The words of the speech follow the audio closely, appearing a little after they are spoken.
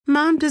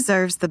Mom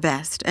deserves the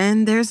best,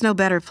 and there's no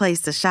better place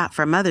to shop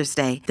for Mother's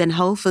Day than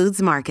Whole Foods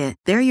Market.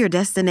 They're your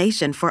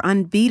destination for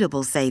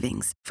unbeatable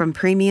savings, from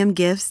premium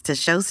gifts to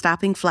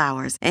show-stopping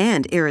flowers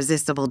and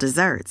irresistible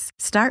desserts.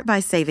 Start by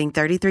saving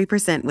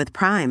 33% with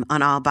Prime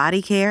on all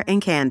body care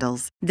and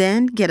candles.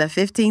 Then get a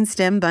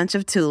 15-stem bunch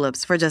of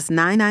tulips for just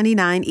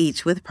 $9.99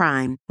 each with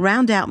Prime.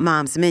 Round out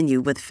Mom's menu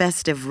with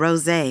festive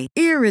rosé,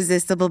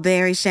 irresistible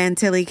berry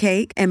chantilly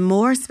cake, and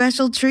more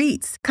special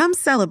treats. Come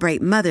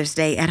celebrate Mother's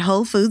Day at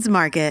Whole Foods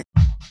Market.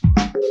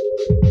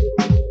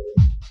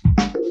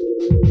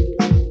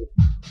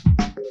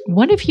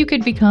 What if you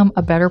could become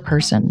a better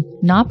person,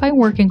 not by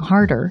working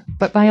harder,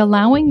 but by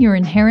allowing your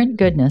inherent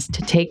goodness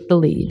to take the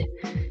lead?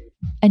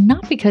 And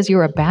not because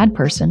you're a bad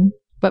person,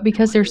 but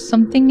because there's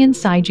something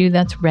inside you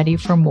that's ready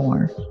for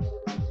more.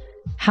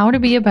 How to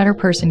Be a Better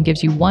Person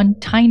gives you one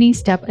tiny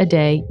step a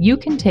day you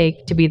can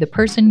take to be the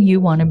person you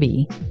want to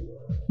be.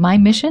 My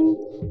mission?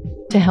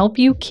 To help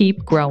you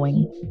keep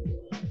growing.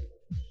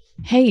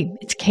 Hey,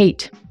 it's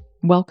Kate.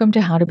 Welcome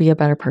to How to Be a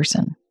Better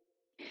Person.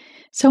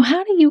 So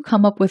how do you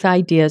come up with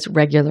ideas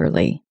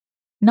regularly?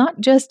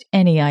 Not just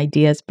any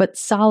ideas, but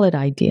solid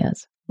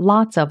ideas,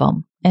 lots of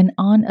them, and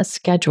on a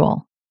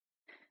schedule.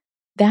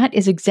 That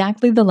is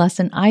exactly the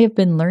lesson I have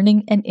been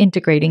learning and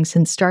integrating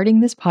since starting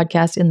this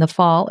podcast in the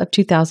fall of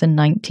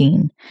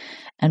 2019.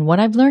 And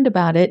what I've learned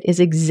about it is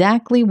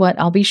exactly what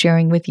I'll be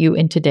sharing with you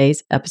in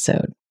today's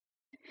episode.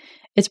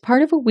 It's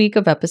part of a week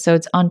of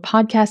episodes on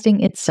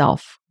podcasting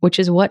itself, which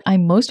is what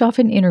I'm most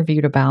often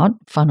interviewed about,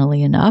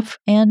 funnily enough,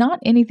 and not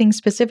anything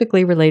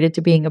specifically related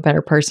to being a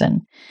better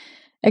person.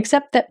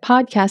 Except that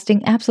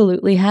podcasting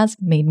absolutely has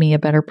made me a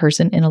better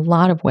person in a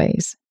lot of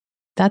ways.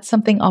 That's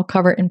something I'll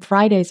cover in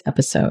Friday's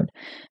episode,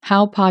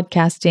 how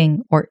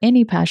podcasting or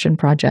any passion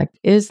project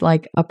is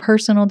like a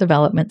personal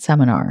development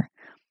seminar.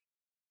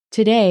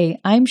 Today,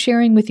 I'm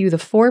sharing with you the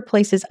 4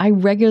 places I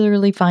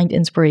regularly find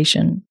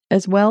inspiration,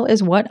 as well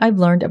as what I've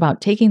learned about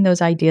taking those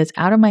ideas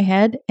out of my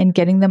head and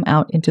getting them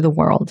out into the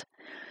world.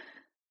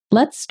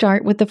 Let's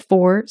start with the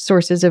 4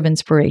 sources of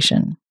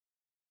inspiration.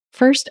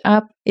 First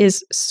up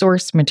is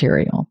source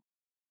material.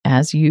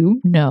 As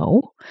you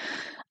know,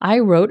 I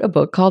wrote a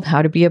book called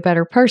How to Be a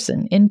Better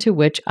Person, into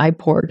which I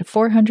poured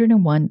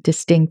 401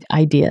 distinct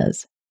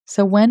ideas.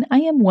 So when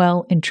I am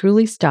well and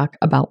truly stuck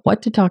about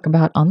what to talk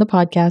about on the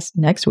podcast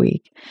next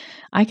week,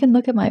 I can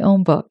look at my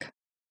own book.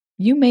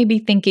 You may be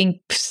thinking,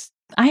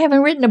 I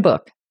haven't written a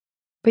book,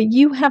 but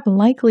you have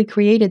likely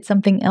created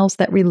something else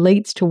that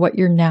relates to what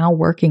you're now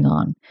working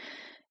on.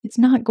 It's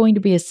not going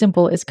to be as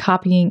simple as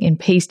copying and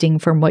pasting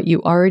from what you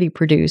already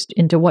produced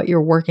into what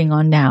you're working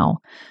on now.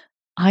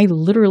 I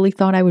literally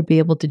thought I would be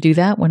able to do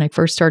that when I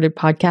first started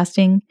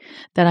podcasting,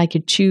 that I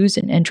could choose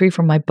an entry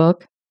from my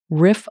book,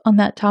 riff on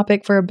that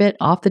topic for a bit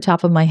off the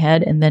top of my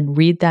head, and then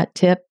read that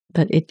tip,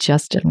 but it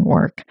just didn't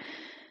work.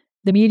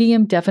 The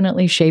medium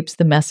definitely shapes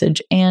the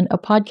message, and a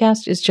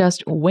podcast is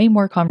just way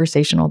more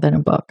conversational than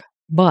a book.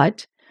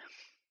 But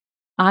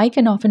I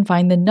can often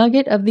find the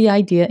nugget of the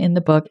idea in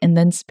the book and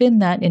then spin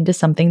that into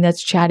something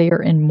that's chattier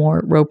and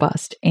more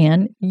robust.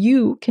 And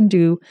you can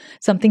do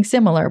something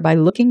similar by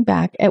looking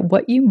back at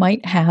what you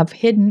might have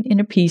hidden in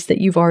a piece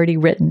that you've already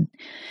written.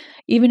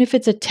 Even if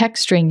it's a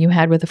text string you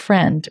had with a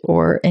friend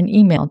or an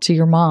email to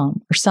your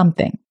mom or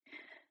something.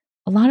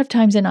 A lot of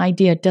times an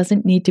idea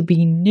doesn't need to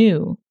be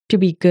new to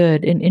be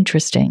good and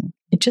interesting.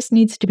 It just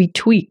needs to be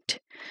tweaked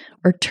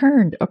or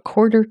turned a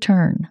quarter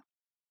turn.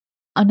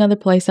 Another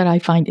place that I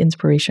find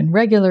inspiration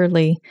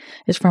regularly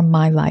is from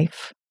my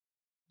life.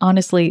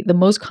 Honestly, the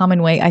most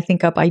common way I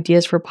think up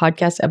ideas for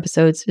podcast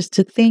episodes is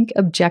to think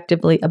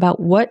objectively about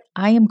what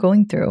I am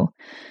going through,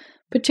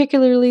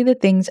 particularly the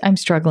things I'm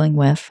struggling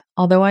with,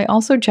 although I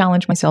also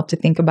challenge myself to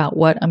think about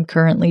what I'm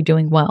currently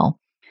doing well,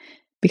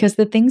 because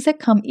the things that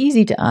come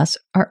easy to us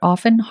are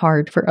often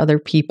hard for other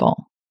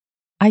people.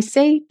 I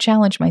say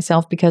challenge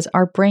myself because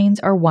our brains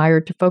are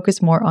wired to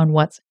focus more on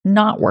what's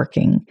not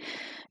working.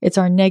 It's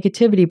our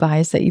negativity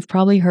bias that you've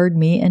probably heard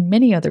me and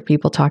many other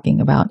people talking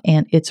about,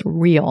 and it's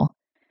real.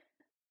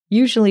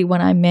 Usually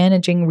when I'm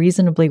managing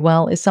reasonably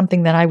well is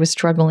something that I was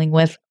struggling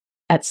with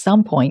at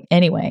some point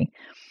anyway.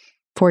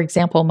 For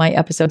example, my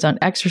episodes on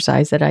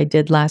exercise that I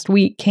did last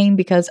week came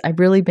because I've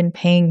really been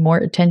paying more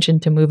attention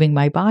to moving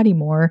my body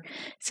more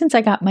since I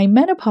got my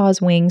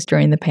menopause wings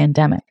during the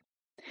pandemic.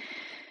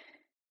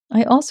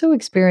 I also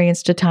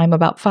experienced a time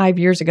about 5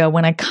 years ago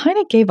when I kind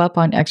of gave up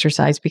on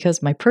exercise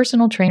because my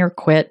personal trainer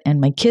quit and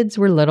my kids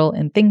were little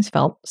and things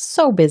felt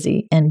so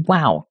busy. And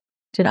wow,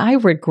 did I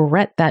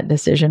regret that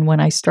decision when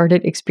I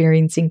started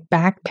experiencing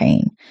back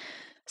pain.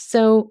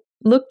 So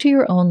look to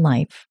your own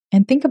life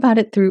and think about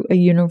it through a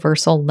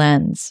universal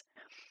lens.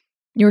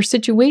 Your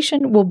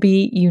situation will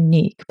be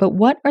unique, but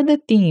what are the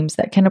themes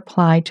that can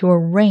apply to a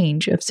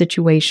range of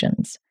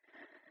situations?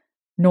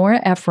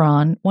 Nora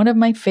Ephron, one of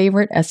my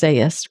favorite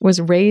essayists,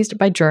 was raised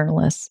by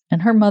journalists,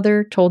 and her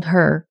mother told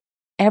her,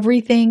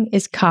 everything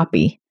is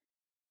copy.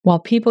 While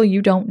people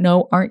you don't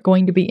know aren't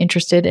going to be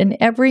interested in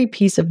every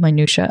piece of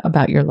minutia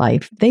about your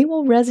life, they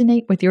will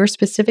resonate with your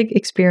specific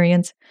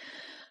experience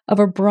of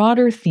a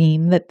broader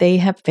theme that they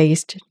have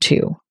faced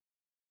too.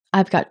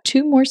 I've got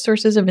 2 more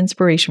sources of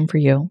inspiration for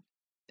you,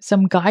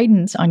 some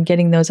guidance on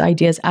getting those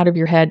ideas out of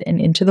your head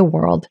and into the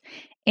world,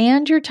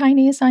 and your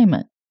tiny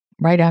assignment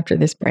right after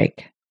this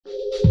break.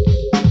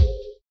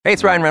 Hey,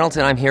 it's Ryan Reynolds,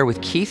 and I'm here with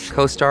Keith,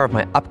 co-star of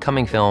my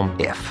upcoming film,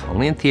 If,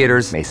 only in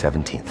theaters May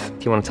 17th.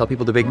 Do you want to tell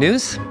people the big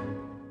news?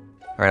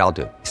 All right, I'll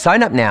do it.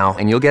 Sign up now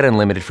and you'll get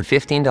unlimited for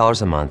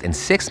 $15 a month and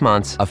 6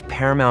 months of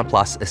Paramount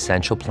Plus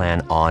Essential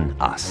Plan on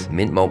us.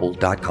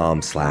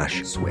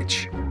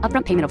 MintMobile.com/switch.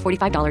 Upfront payment of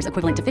 $45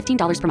 equivalent to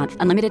 $15 per month.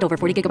 Unlimited over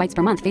 40 gigabytes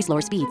per month. Face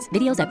lower speeds.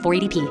 Videos at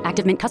 480p.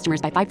 Active Mint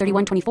customers by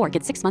 531.24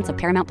 get 6 months of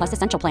Paramount Plus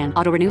Essential Plan.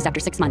 Auto renews after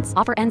 6 months.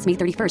 Offer ends May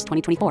 31st,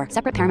 2024.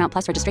 Separate Paramount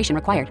Plus registration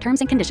required. Terms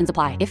and conditions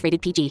apply if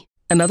rated PG.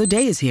 Another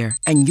day is here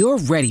and you're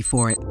ready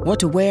for it. What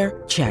to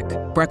wear? Check.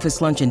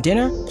 Breakfast, lunch, and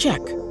dinner? Check.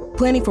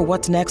 Planning for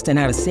what's next and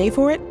how to save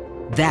for it?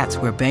 That's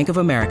where Bank of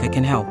America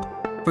can help.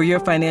 For your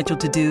financial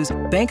to-dos,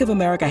 Bank of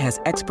America has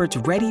experts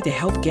ready to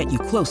help get you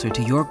closer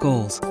to your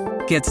goals.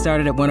 Get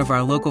started at one of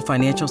our local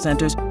financial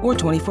centers or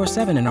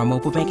 24/7 in our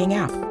mobile banking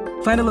app.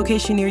 Find a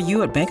location near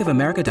you at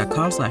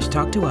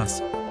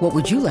bankofamerica.com/talktous. What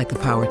would you like the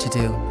power to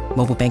do?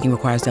 Mobile banking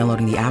requires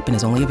downloading the app and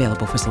is only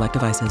available for select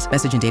devices.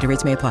 Message and data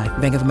rates may apply.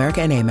 Bank of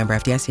America NA, member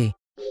FDIC.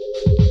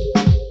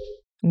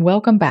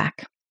 Welcome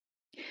back.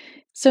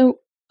 So,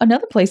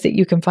 another place that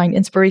you can find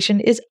inspiration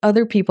is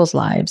other people's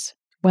lives,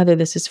 whether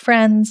this is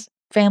friends,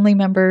 family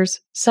members,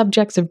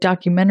 subjects of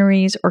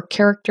documentaries, or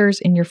characters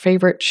in your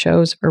favorite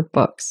shows or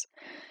books.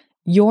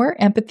 Your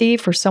empathy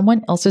for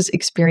someone else's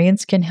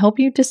experience can help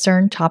you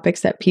discern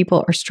topics that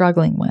people are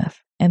struggling with,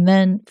 and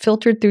then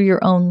filtered through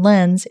your own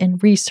lens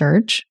and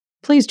research.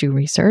 Please do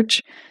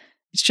research.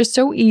 It's just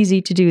so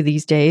easy to do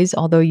these days,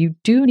 although you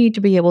do need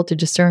to be able to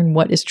discern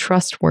what is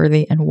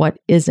trustworthy and what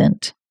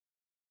isn't.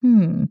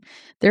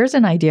 There's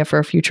an idea for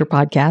a future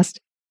podcast.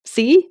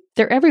 See?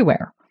 They're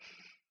everywhere.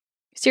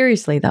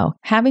 Seriously, though,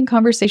 having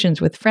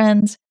conversations with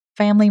friends,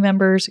 family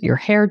members, your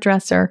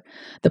hairdresser,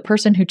 the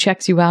person who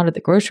checks you out at the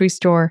grocery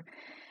store,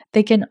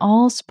 they can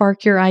all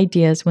spark your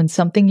ideas when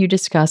something you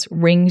discuss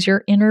rings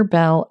your inner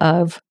bell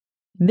of,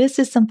 this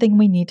is something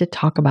we need to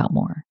talk about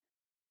more.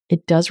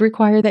 It does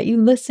require that you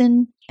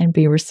listen and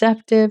be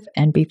receptive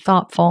and be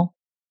thoughtful,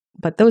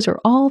 but those are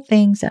all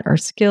things that are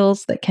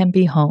skills that can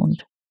be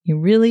honed. You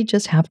really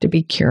just have to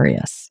be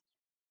curious.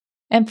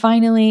 And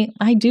finally,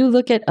 I do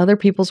look at other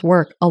people's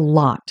work a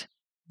lot.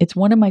 It's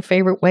one of my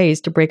favorite ways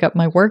to break up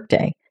my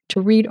workday,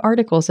 to read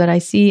articles that I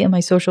see in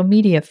my social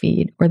media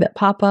feed or that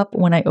pop up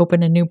when I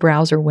open a new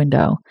browser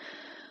window.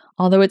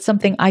 Although it's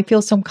something I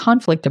feel some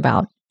conflict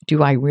about.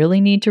 Do I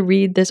really need to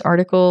read this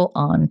article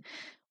on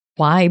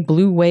why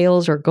blue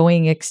whales are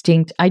going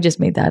extinct? I just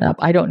made that up.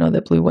 I don't know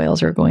that blue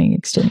whales are going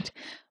extinct.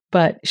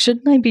 But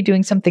shouldn't I be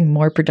doing something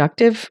more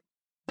productive?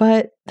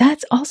 But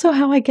that's also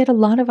how I get a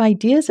lot of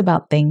ideas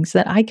about things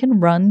that I can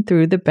run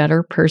through the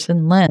better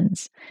person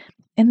lens.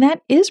 And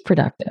that is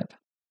productive.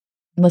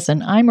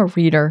 Listen, I'm a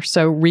reader,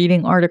 so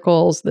reading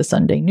articles, the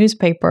Sunday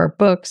newspaper,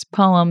 books,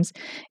 poems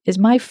is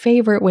my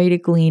favorite way to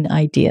glean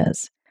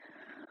ideas.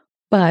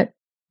 But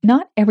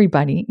not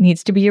everybody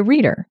needs to be a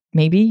reader.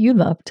 Maybe you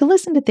love to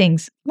listen to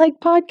things like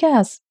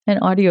podcasts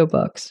and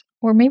audiobooks.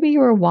 Or maybe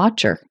you're a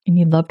watcher and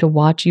you love to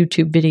watch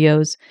YouTube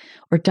videos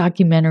or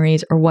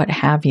documentaries or what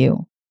have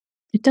you.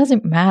 It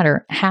doesn't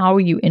matter how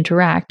you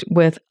interact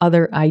with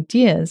other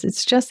ideas.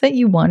 It's just that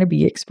you want to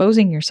be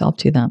exposing yourself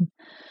to them.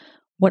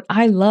 What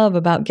I love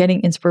about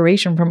getting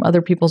inspiration from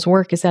other people's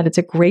work is that it's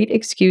a great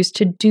excuse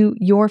to do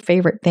your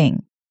favorite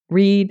thing.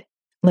 Read,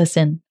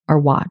 listen, or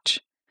watch.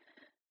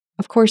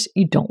 Of course,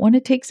 you don't want to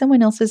take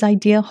someone else's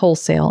idea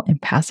wholesale and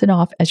pass it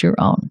off as your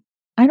own.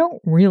 I don't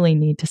really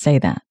need to say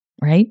that,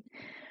 right?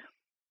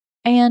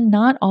 And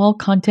not all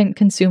content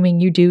consuming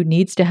you do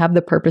needs to have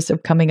the purpose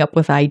of coming up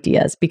with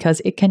ideas, because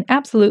it can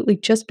absolutely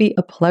just be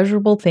a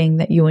pleasurable thing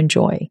that you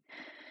enjoy.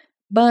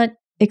 But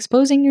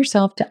exposing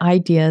yourself to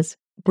ideas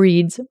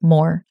breeds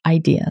more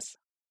ideas.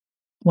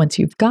 Once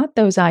you've got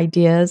those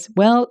ideas,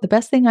 well, the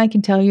best thing I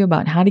can tell you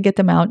about how to get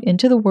them out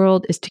into the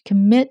world is to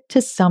commit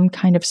to some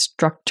kind of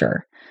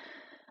structure,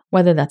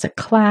 whether that's a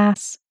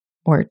class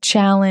or a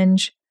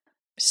challenge,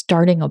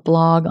 starting a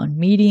blog on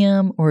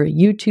Medium or a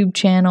YouTube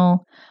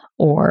channel,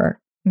 or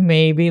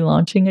maybe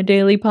launching a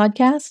daily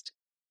podcast.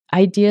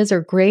 Ideas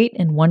are great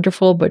and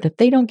wonderful, but if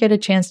they don't get a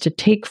chance to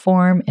take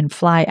form and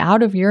fly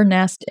out of your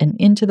nest and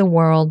into the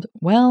world,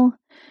 well,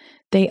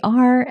 they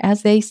are,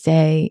 as they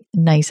say,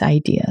 nice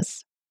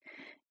ideas.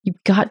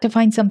 You've got to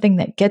find something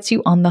that gets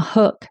you on the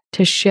hook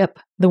to ship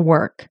the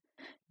work,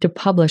 to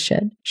publish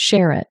it,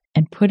 share it,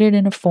 and put it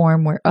in a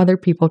form where other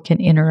people can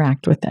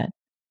interact with it.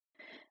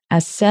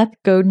 As Seth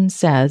Godin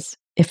says,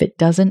 if it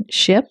doesn't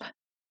ship,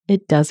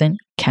 it doesn't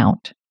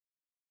count.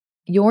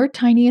 Your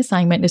tiny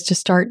assignment is to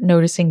start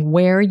noticing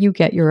where you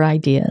get your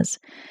ideas.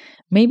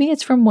 Maybe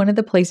it's from one of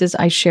the places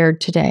I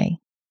shared today.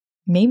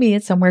 Maybe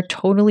it's somewhere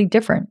totally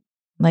different.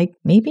 Like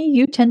maybe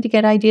you tend to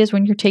get ideas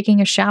when you're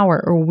taking a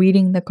shower or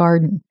weeding the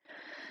garden.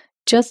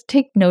 Just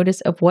take notice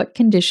of what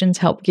conditions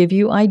help give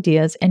you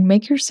ideas and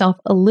make yourself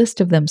a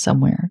list of them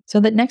somewhere so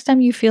that next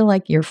time you feel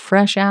like you're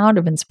fresh out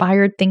of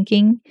inspired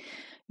thinking,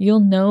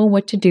 you'll know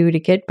what to do to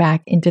get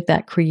back into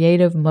that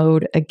creative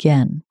mode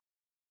again.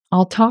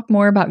 I'll talk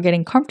more about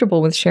getting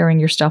comfortable with sharing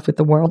your stuff with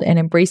the world and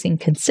embracing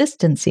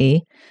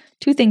consistency,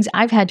 two things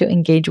I've had to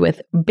engage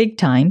with big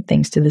time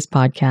thanks to this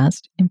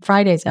podcast, in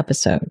Friday's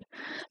episode.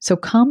 So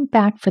come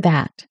back for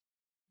that.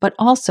 But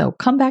also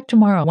come back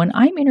tomorrow when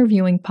I'm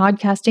interviewing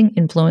podcasting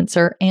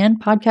influencer and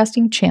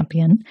podcasting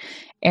champion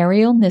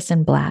Ariel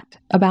Nissenblatt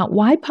about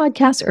why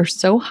podcasts are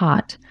so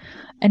hot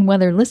and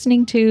whether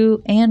listening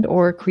to and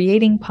or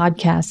creating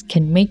podcasts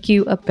can make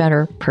you a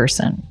better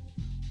person.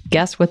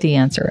 Guess what the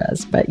answer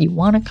is, but you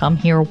want to come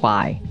hear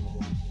why.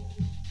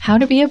 How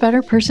to Be a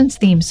Better Person's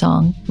theme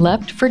song,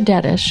 Left for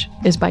Deadish,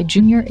 is by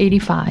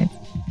Junior85.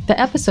 The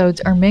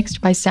episodes are mixed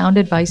by Sound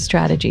Advice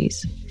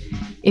Strategies.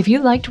 If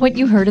you liked what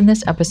you heard in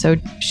this episode,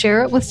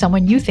 share it with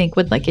someone you think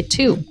would like it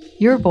too.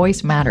 Your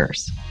voice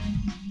matters.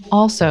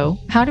 Also,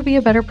 How to Be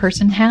a Better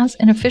Person has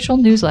an official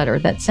newsletter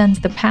that sends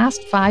the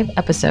past 5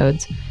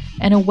 episodes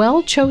and a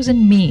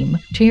well-chosen meme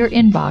to your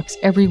inbox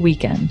every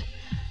weekend.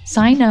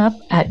 Sign up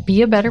at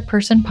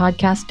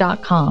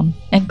beabetterpersonpodcast.com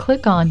and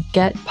click on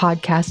Get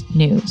Podcast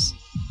News.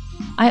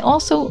 I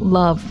also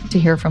love to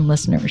hear from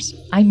listeners.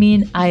 I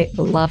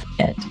love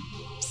it.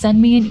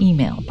 Send me an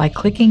email by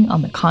clicking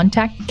on the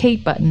Contact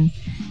Kate button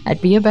at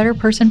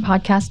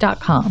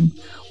beabetterpersonpodcast.com,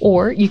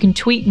 or you can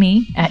tweet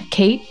me at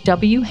Kate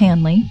W.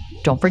 Hanley,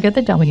 don't forget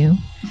the W,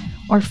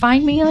 or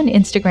find me on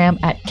Instagram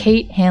at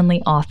Kate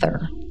Hanley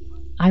Author.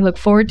 I look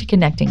forward to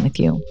connecting with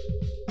you.